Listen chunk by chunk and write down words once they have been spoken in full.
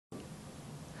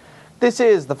This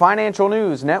is the Financial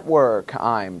News Network.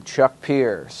 I'm Chuck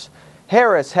Pierce.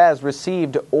 HRS has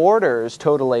received orders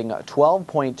totaling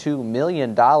 $12.2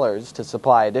 million to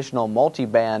supply additional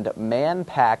multiband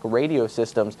manpack radio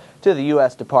systems to the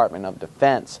U.S. Department of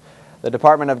Defense. The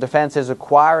Department of Defense is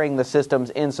acquiring the systems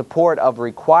in support of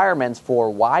requirements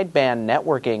for wideband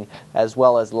networking as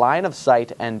well as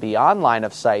line-of-sight and beyond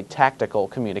line-of-sight tactical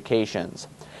communications.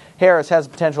 HRS has a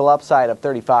potential upside of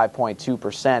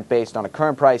 35.2% based on a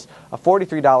current price of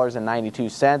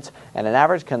 $43.92 and an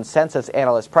average consensus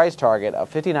analyst price target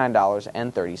of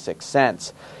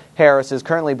 $59.36. HRS is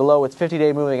currently below its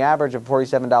 50-day moving average of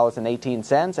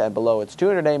 $47.18 and below its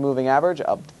 200-day moving average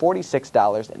of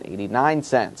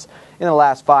 $46.89. In the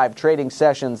last 5 trading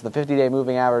sessions, the 50-day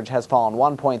moving average has fallen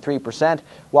 1.3%,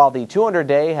 while the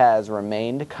 200-day has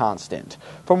remained constant.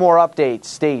 For more updates,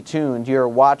 stay tuned. You're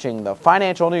watching the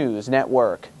Financial News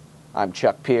Network. I'm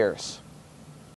Chuck Pierce.